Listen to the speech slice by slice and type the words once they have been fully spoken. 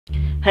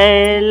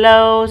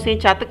Hello, xin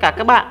chào tất cả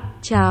các bạn.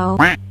 Chào.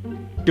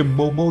 Trùm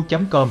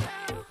momo.com,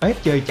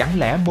 app chơi chẳng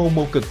lẽ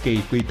momo cực kỳ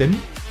uy tín,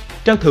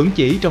 trao thưởng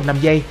chỉ trong 5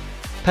 giây,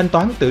 thanh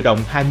toán tự động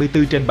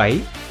 24/7,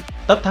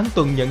 tất thắng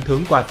tuần nhận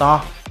thưởng quà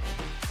to.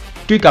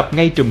 Truy cập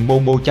ngay trùm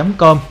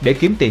momo.com để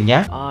kiếm tiền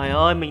nhé. Ôi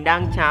ơi, mình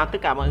đang chào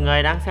tất cả mọi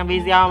người đang xem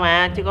video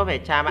mà, chứ có phải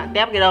chào bạn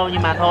tép cái đâu.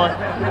 Nhưng mà thôi,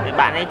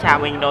 bạn ấy chào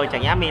mình rồi,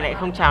 chẳng nhẽ mình lại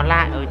không chào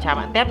lại. Chào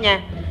bạn tép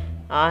nha.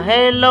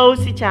 Hello,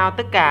 xin chào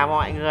tất cả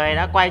mọi người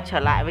đã quay trở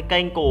lại với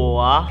kênh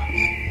của.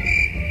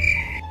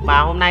 Và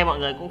hôm nay mọi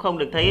người cũng không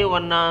được thấy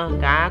con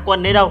cá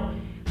Quân đấy đâu,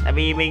 tại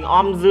vì mình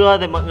om dưa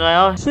rồi mọi người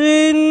ơi.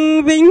 Xin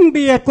vĩnh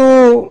biệt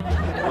cụ.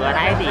 Vừa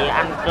nãy thì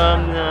ăn cơm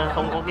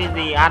không có cái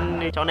gì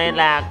ăn, cho nên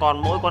là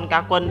còn mỗi con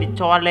cá Quân thì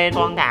cho lên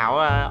con thảo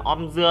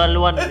om dưa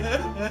luôn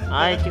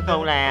đấy, chứ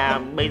không là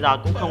bây giờ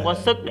cũng không có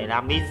sức để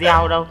làm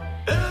video đâu.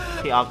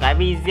 Thì ở cái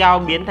video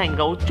biến thành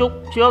gấu Trúc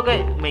trước ấy,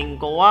 mình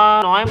có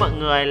nói mọi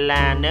người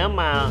là nếu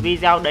mà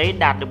video đấy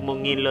đạt được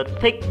 1000 lượt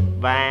thích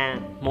và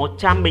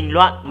 100 bình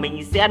luận,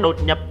 mình sẽ đột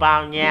nhập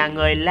vào nhà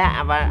người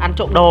lạ và ăn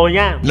trộm đồ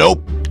nhá.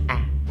 À,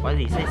 có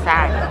gì sai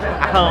sai.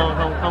 À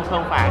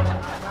không phải,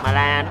 mà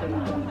là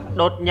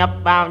đột nhập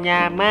vào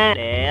nhà ma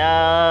để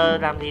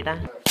làm gì ta?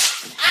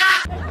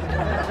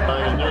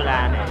 Hình như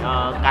là để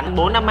cắn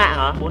 4-5 mạng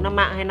hả? 4-5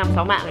 mạng hay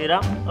 5-6 mạng gì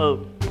đó.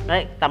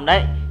 Đấy, tầm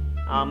đấy.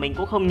 Mình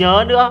cũng không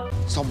nhớ nữa.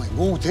 Sao mày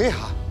ngu thế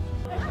hả?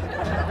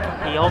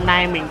 Thì hôm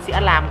nay mình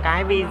sẽ làm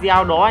cái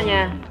video đó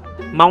nha.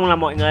 Mong là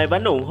mọi người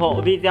vẫn ủng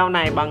hộ video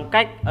này bằng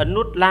cách ấn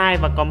nút like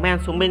và comment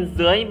xuống bên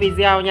dưới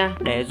video nha,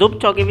 để giúp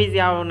cho cái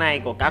video này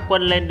của cá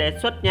Quân lên đề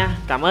xuất nha.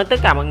 Cảm ơn tất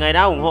cả mọi người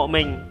đã ủng hộ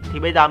mình. Thì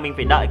bây giờ mình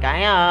phải đợi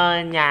cái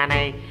nhà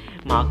này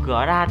mở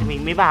cửa ra thì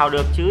mình mới vào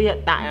được, chứ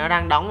hiện tại nó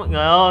đang đóng mọi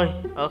người ơi.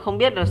 Không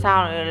biết làm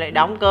sao lại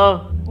đóng cơ.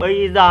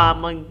 Bây giờ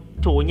mình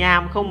chủ nhà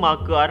mà không mở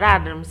cửa ra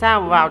thì làm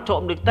sao vào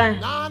trộm được ta?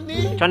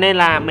 Cho nên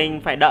là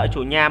mình phải đợi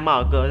chủ nhà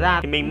mở cửa ra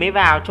thì mình mới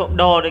vào trộm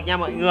đồ được nha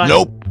mọi người.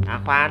 À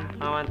khoan,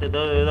 từ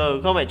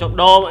từ, không phải trộm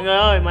đồ mọi người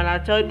ơi, mà là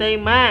chơi Tây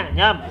Ma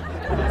nhầm.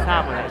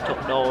 Sao mà lại trộm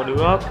đồ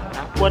được?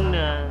 Cá Quân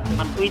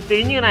mặt uy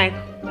tín như này,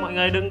 mọi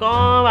người đừng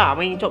có bảo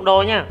mình trộm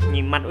đồ nhá.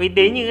 Nhìn mặt uy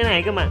tín như thế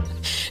này cơ mà.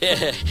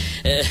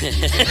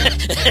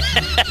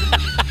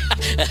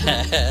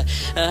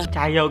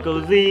 Chả hiểu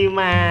kiểu gì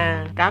mà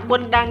cá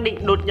Quân đang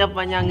định đột nhập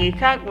vào nhà người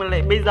khác mà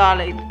lại bây giờ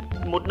lại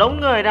một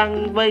đống người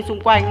đang vây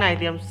xung quanh này,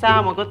 thì làm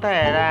sao mà có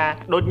thể là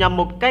đột nhập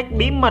một cách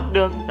bí mật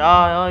được.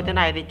 Trời ơi, thế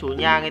này thì chủ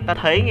nhà người ta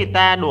thấy người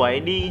ta đuổi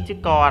đi chứ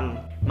còn.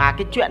 Mà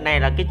cái chuyện này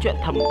là cái chuyện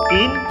thầm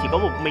kín, chỉ có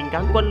một mình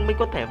cá Quân mới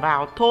có thể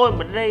vào thôi.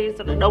 Mà đây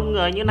sao lại đông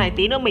người như này,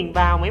 tí nữa mình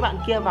vào mấy bạn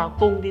kia vào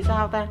cùng thì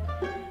sao ta?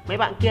 Mấy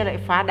bạn kia lại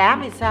phá đám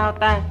thì sao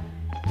ta?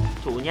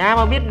 Chủ nhà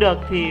mà biết được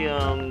thì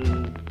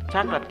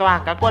chắc là toa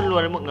cá Quân luôn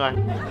đấy mọi người.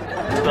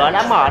 Cửa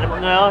đã mở rồi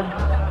mọi người ơi.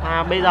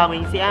 Bây giờ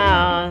mình sẽ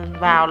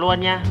vào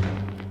luôn nha.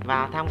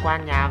 Vào tham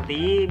quan nhà một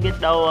tí, biết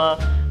đâu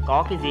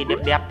có cái gì đẹp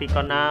đẹp thì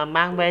còn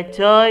mang về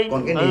chơi.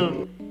 Còn cái gì?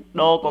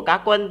 Đồ của cá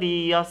Quân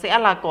thì sẽ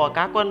là của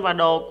cá Quân, và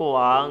đồ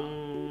của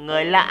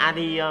người lạ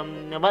thì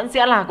vẫn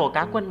sẽ là của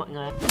cá Quân mọi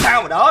người.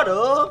 Sao mà đỡ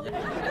được?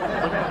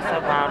 Sao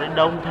vào đến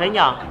đông thế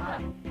nhở?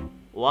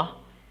 Ủa?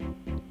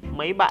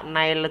 Mấy bạn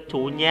này là chủ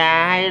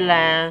nhà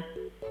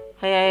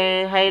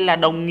hay là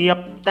đồng nghiệp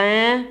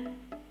ta?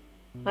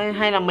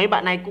 Hay là mấy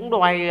bạn này cũng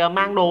đòi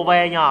mang đồ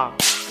về nhở?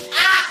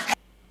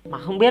 Mà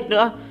không biết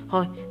nữa.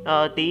 Thôi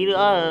tí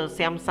nữa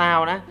xem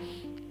sao đã.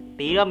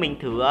 Tí nữa mình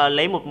thử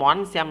lấy một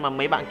món xem mà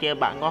mấy bạn kia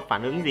bạn có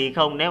phản ứng gì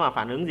không. Nếu mà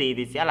phản ứng gì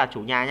thì sẽ là chủ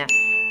nhà nha.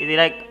 Cái gì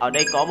đây? Ở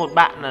đây có một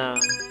bạn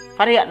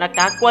phát hiện là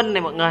cá Quân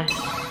này mọi người.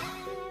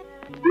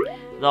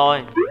 Rồi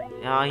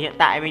hiện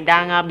tại mình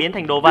đang biến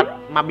thành đồ vật.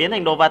 Mà biến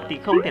thành đồ vật thì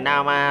không thể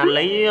nào mà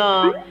lấy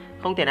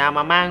không thể nào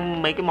mà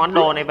mang mấy cái món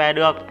đồ này về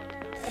được.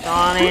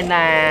 Cho nên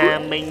là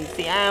mình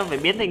sẽ phải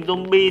biến thành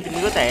zombie thì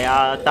mới có thể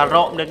tà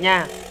rộm được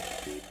nha.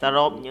 Tà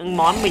rộm những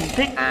món mình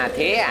thích. À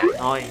thế à?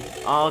 Rồi,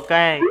 ok,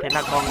 thế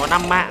là còn có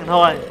 5 mạng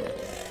thôi.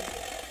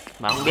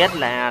 Và không biết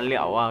là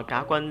liệu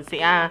cá Quân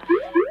sẽ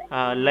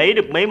lấy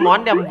được mấy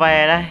món đem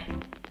về đây.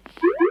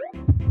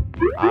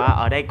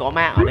 Ở đây có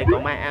mạng,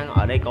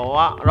 ở đây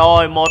có.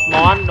 Rồi, một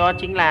món đó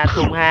chính là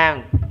thùng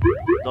hàng.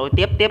 Rồi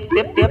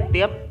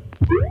tiếp.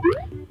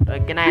 Rồi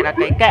cái này là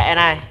cái kệ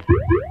này.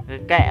 Cái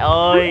kệ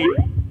ơi,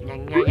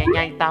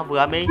 nhanh,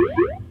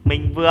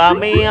 mình vừa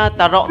mới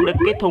tà rộm được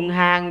cái thùng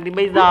hàng thì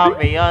bây giờ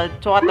phải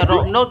cho tà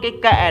rộm nốt cái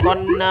kệ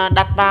còn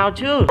đặt vào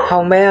chứ.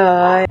 Không bé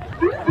ơi.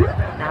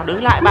 Nào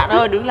đứng lại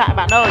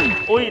bạn ơi.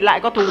 Ui, lại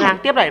có thùng hàng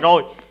tiếp này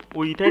rồi.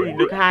 Ui, thế thì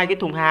được 2 cái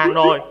thùng hàng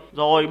rồi.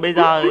 Rồi bây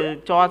giờ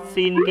cho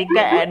xin cái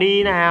kệ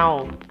đi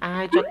nào.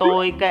 Ai cho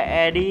tôi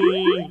kệ đi.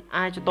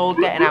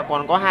 Nào,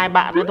 còn có 2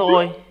 bạn nữa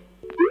thôi.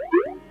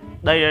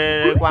 Đây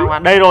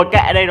Quang đây rồi,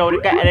 kệ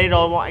đây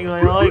rồi mọi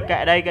người ơi,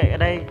 kệ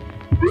đây.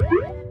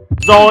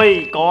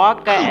 Rồi, có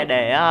kệ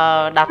để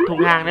đặt thùng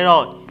hàng đây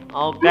rồi.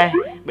 Ok,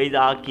 bây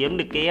giờ kiếm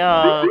được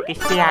cái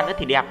xe nữa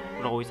thì đẹp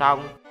rồi xong.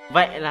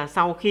 Vậy là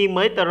sau khi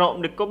mới tà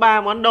rộm được có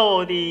 3 món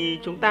đồ thì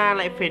chúng ta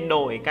lại phải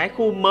đổi cái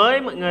khu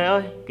mới mọi người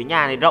ơi. Cái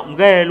nhà này rộng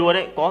ghê luôn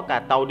đấy, có cả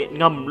tàu điện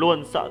ngầm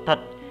luôn, sợ thật.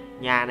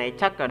 Nhà này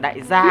chắc là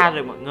đại gia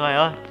rồi mọi người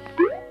ơi.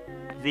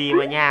 Gì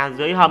mà nhà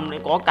dưới hầm lại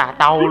có cả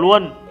tàu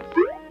luôn.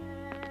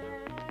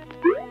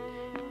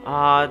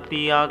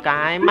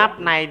 Cái map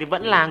này thì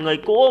vẫn là người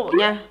cũ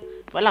nha.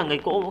 Vẫn là người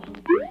cũ.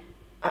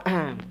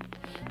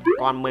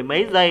 Còn mười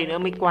mấy giây nữa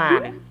mới qua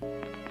này.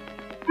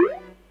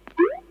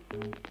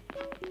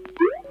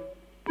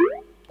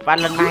 Và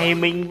lần này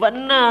mình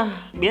vẫn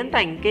biến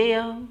thành cái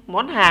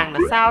món hàng là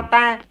sao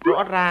ta.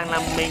 Rõ ràng là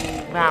mình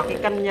vào cái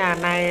căn nhà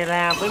này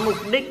là với mục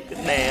đích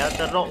để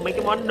trộm mấy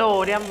cái món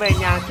đồ đem về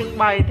nhà trưng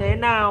bày. Thế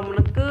nào mà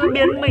nó cứ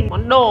biến mình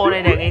món đồ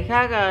này để người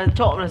khác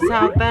trộm là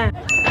sao ta.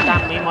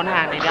 Tạm mấy món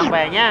hàng này đem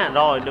về nhá.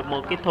 Rồi được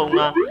một cái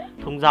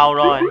thùng dầu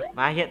rồi.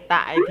 Và hiện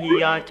tại thì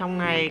trong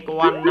này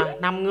còn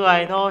 5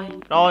 người thôi.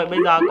 Rồi bây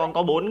giờ còn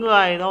có 4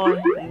 người thôi.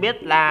 Không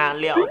biết là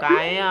liệu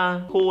cái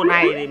khu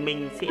này thì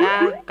mình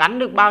sẽ cắn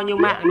được bao nhiêu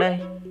mạng đây.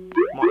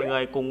 Mọi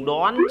người cùng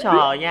đón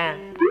chờ nha.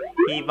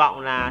 Hy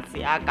vọng là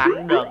sẽ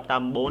cắn được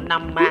tầm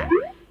 4-5 mạng.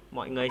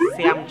 Mọi người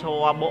xem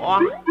cho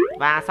bỏ.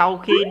 Và sau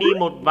khi đi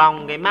một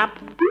vòng cái map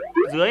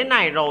dưới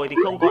này rồi thì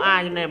không có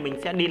ai, cho nên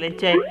mình sẽ đi lên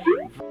trên.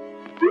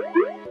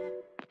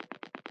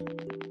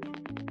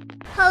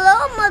 Hello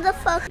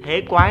motherfucker.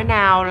 Thế quái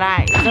nào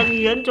lại dâng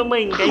hiến cho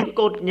mình cái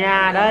cột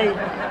nhà đây.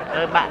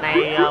 Rồi bạn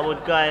này buồn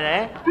cười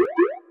đấy.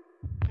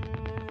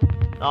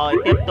 Rồi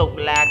tiếp tục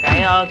là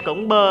cái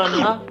cống bơ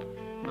nữa.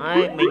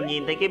 Đấy, mình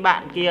nhìn thấy cái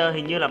bạn kia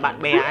hình như là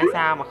bạn bè hay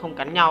sao mà không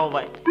cắn nhau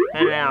vậy.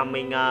 Nên là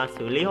mình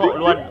xử lý hộ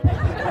luôn.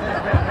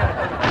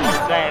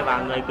 Ok,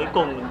 và người cuối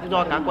cùng cũng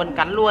do cá Quân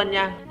cắn luôn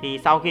nha. Thì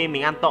sau khi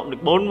mình ăn trộm được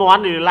 4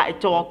 món thì lại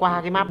cho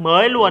qua cái map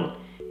mới luôn.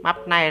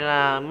 Map này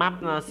là map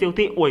siêu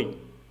thị. Ui,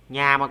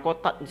 nhà mà có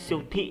tận siêu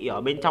thị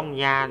ở bên trong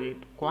nhà thì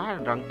quá là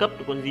đẳng cấp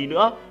được còn gì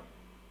nữa.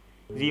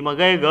 Gì mà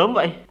ghê gớm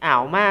vậy.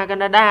 Ảo ma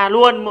Canada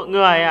luôn mọi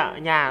người ạ.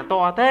 Nhà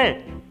to thế.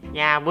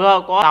 Nhà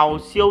vừa có tàu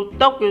siêu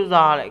tốc, bây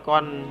giờ lại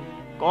còn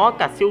có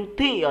cả siêu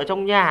thị ở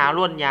trong nhà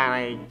luôn. Nhà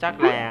này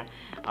chắc là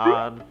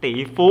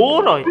tỷ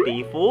phú rồi.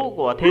 Tỷ phú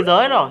của thế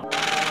giới rồi.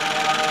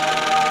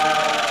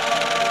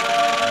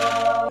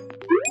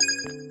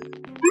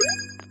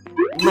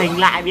 Mình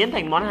lại biến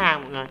thành món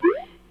hàng mọi người.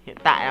 Hiện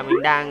tại là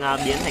mình đang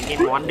biến thành cái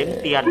món đếm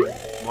tiền.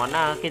 Món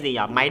cái gì nhỉ?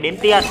 Máy đếm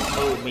tiền.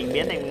 Mình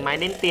biến thành máy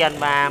đếm tiền.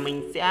 Và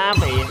mình sẽ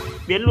phải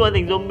biến luôn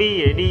thành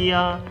zombie để đi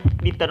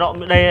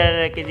trộm.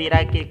 Đây cái gì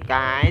đây?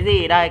 Cái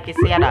gì đây? Cái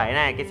xe đẩy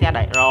này. Cái xe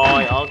đẩy.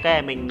 Rồi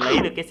ok, mình lấy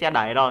được cái xe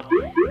đẩy rồi.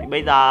 Thì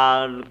bây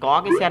giờ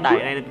có cái xe đẩy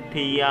này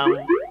thì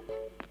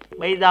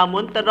bây giờ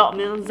muốn trộm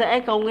thì nó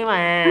dễ không ấy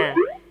mà.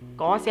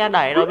 Có xe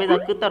đẩy rồi, bây giờ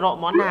cứ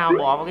trộm món nào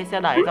bỏ vào cái xe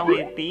đẩy xong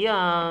thì tí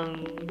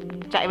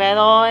chạy về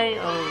thôi.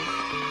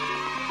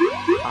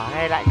 Ở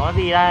đây lại có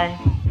gì đây?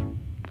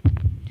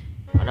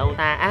 Ở đâu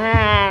ta?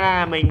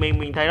 À,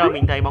 mình thấy rồi,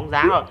 mình thấy bóng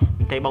dáng rồi.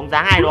 Mình thấy bóng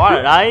dáng ai đó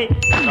ở đấy.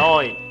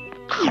 Rồi,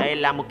 đây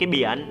là một cái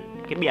biển.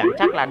 Cái biển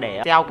chắc là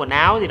để treo quần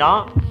áo gì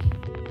đó.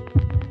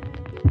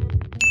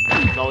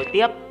 Rồi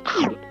tiếp.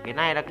 Cái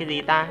này là cái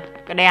gì ta?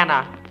 Cái đèn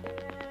à?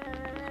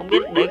 Không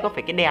biết đấy có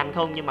phải cái đèn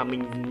không, nhưng mà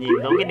mình nhìn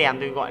giống cái đèn,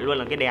 tôi gọi luôn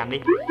là cái đèn đi.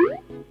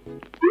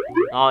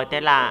 Rồi,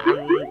 thế là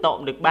ăn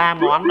trộm được 3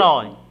 món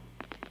rồi.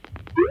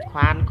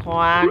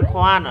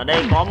 Khoan, ở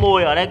đây có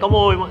mùi, ở đây có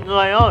mùi mọi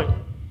người ơi.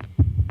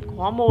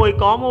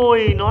 Có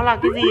mùi, nó là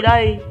cái gì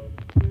đây?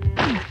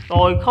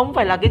 Rồi, không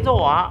phải là cái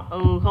giỏ.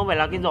 Không phải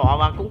là cái giỏ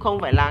và cũng không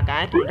phải là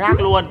cái thùng rác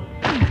luôn.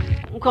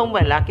 Cũng không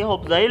phải là cái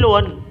hộp giấy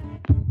luôn.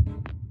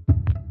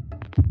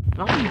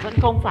 Nó vẫn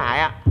không phải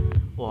ạ.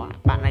 Ủa,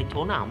 bạn này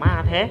trốn ảo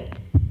ma thế.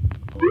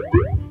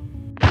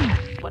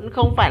 Vẫn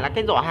không phải là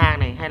cái giỏ hàng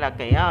này. Hay là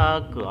cái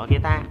cửa kia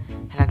ta?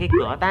 Hay là cái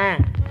cửa ta?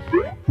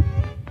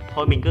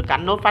 Thôi mình cứ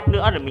cắn nốt phát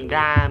nữa rồi mình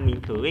ra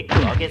mình thử cái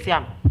cửa kia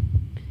xem.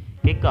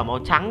 Cái cửa màu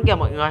trắng kia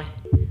mọi người.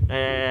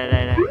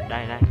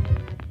 Đây.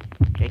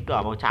 Cái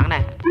cửa màu trắng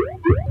này.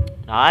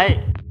 Đấy.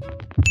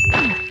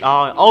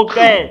 Rồi ok.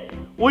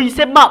 Ui,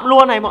 SếpMậm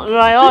luôn này mọi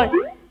người ơi.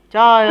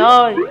 Trời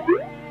ơi,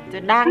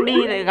 đang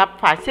đi lại gặp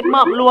phải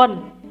SếpMậm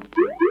luôn.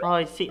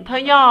 Rồi xịn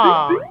thế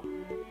nhờ.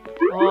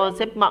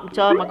 SếpMậm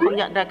chơi mà không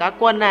nhận ra cá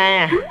Quân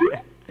này.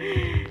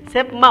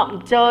 SếpMậm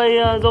chơi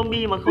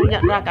zombie mà không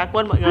nhận ra cá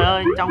Quân mọi người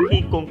ơi. Trong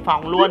khi cùng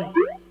phòng luôn.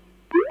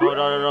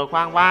 Rồi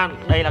khoan.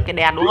 Đây là cái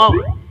đèn đúng không?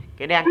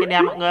 Cái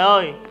đèn mọi người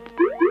ơi.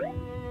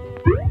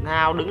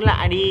 Nào đứng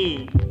lại đi.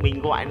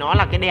 Mình gọi nó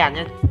là cái đèn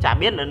nhá. Chả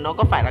biết là nó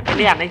có phải là cái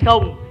đèn hay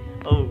không.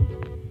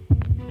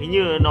 Hình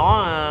như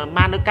nó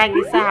ma nơ canh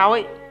hay sao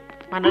ấy.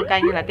 Ma nơ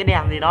canh hay là cái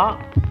đèn gì đó.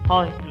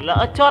 Thôi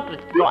lỡ chốt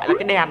gọi là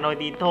cái đèn rồi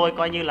thì thôi,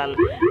 coi như là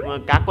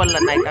cá Quân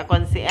lần này cá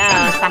Quân sẽ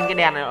săn cái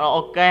đèn này.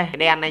 Ok, cái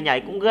đèn này nhảy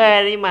cũng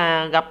ghê đấy,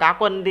 mà gặp cá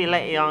Quân thì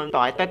lại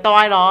tỏi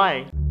toi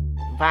rồi.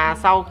 Và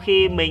sau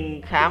khi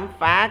mình khám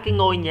phá cái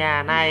ngôi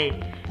nhà này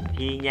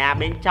thì nhà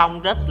bên trong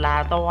rất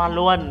là to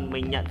luôn.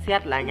 Mình nhận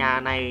xét là nhà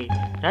này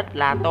rất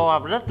là to,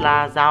 rất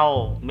là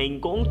giàu.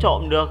 Mình cũng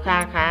trộm được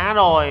khá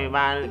rồi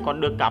và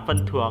còn được cả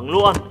phần thưởng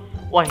luôn.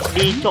 Ui,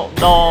 đi trộm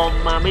đồ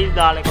mà bây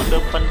giờ lại còn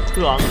được phần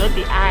thưởng nữa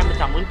thì ai mà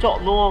chẳng muốn trộm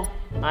đúng không?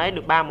 Đấy,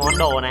 được 3 món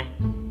đồ này.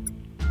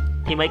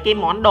 Thì mấy cái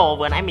món đồ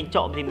vừa nãy mình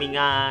trộm thì mình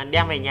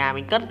đem về nhà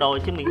mình cất rồi,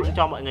 chứ mình không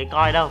cho mọi người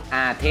coi đâu.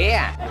 À thế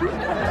à?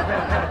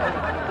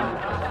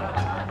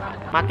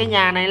 Mà cái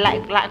nhà này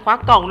lại khóa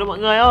cổng đấy mọi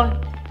người ơi.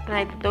 Cái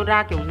này tôi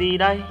ra kiểu gì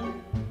đây?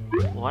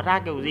 Ủa ra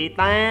kiểu gì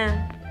ta?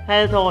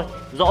 Thế thôi,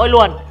 dỗi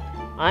luôn.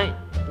 Đấy,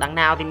 đằng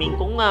nào thì mình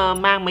cũng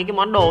mang mấy cái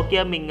món đồ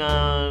kia mình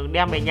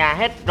đem về nhà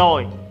hết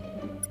rồi,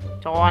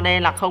 cho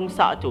nên là không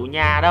sợ chủ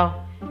nhà đâu.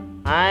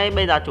 Đấy,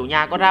 bây giờ chủ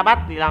nhà có ra bắt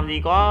thì làm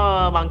gì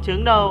có bằng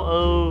chứng đâu.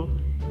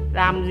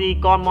 Làm gì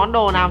còn món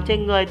đồ nào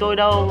trên người tôi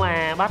đâu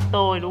mà bắt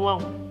tôi, đúng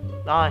không?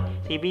 Rồi,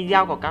 thì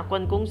video của cá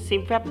Quân cũng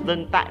xin phép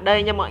dừng tại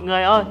đây nha mọi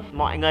người ơi.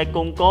 Mọi người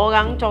cùng cố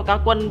gắng cho cá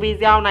Quân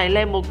video này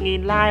lên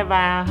 1000 like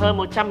và hơn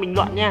 100 bình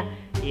luận nha.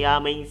 Thì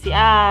mình sẽ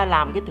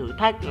làm cái thử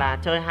thách là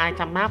chơi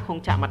 200 map không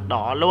chạm mặt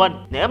đỏ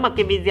luôn, nếu mà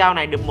cái video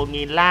này được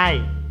 1000 like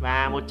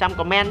và 100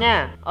 comment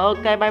nhá.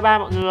 Ok, bye bye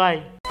mọi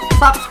người.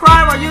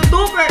 Subscribe vào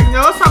YouTube này,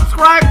 nhớ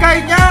subscribe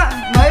kênh nhá.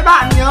 Mấy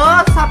bạn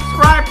nhớ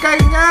subscribe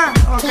kênh nhá.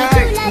 Ok,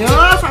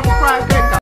 nhớ subscribe kênh.